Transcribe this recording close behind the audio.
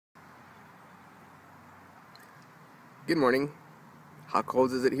Good morning. How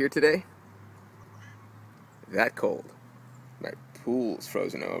cold is it here today? That cold. My pool's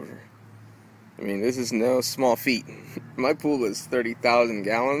frozen over. I mean, this is no small feat. My pool is 30,000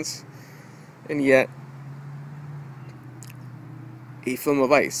 gallons, and yet a film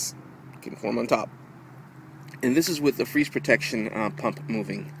of ice can form on top. And this is with the freeze protection pump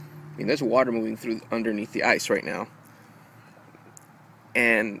moving. I mean, there's water moving through underneath the ice right now.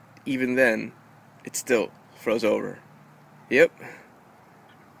 And even then, it still froze over. Yep,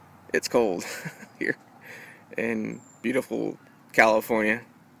 it's cold here in beautiful California.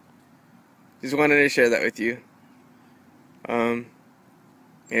 Just wanted to share that with you. Um,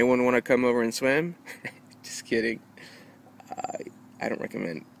 Anyone want to come over and swim? Just kidding. I don't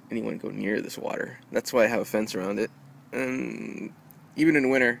recommend anyone go near this water. That's why I have a fence around it. And even in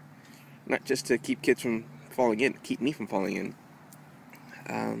winter, not just to keep kids from falling in, keep me from falling in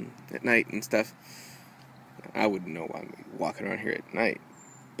at night and stuff. I wouldn't know why I'm walking around here at night.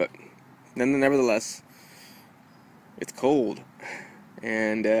 But nevertheless, it's cold.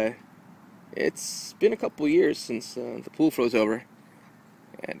 And it's been a couple years since the pool froze over.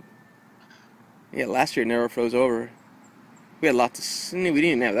 And yeah, last year it never froze over. We had lots of snow. We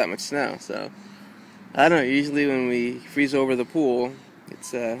didn't have that much snow, so I don't know. Usually when we freeze over the pool,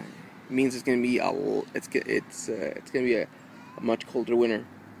 it's means it's gonna be it's gonna be a much colder winter.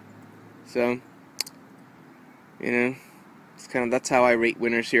 So it's kind of that's how I rate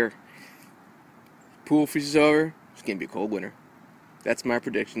winters here. Pool freezes over, it's gonna be a cold winter. That's my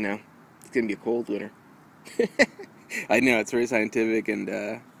prediction now. It's gonna be a cold winter. I know it's very scientific and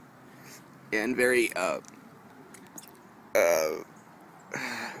very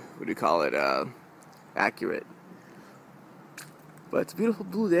what do you call it? Accurate. But it's a beautiful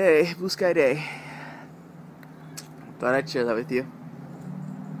blue day, blue sky day. Thought I'd share that with you.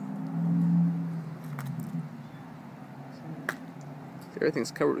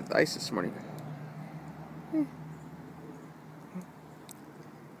 Everything's covered with ice this morning.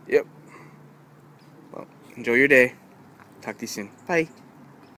 Yep. Well, enjoy your day. Talk to you soon. Bye.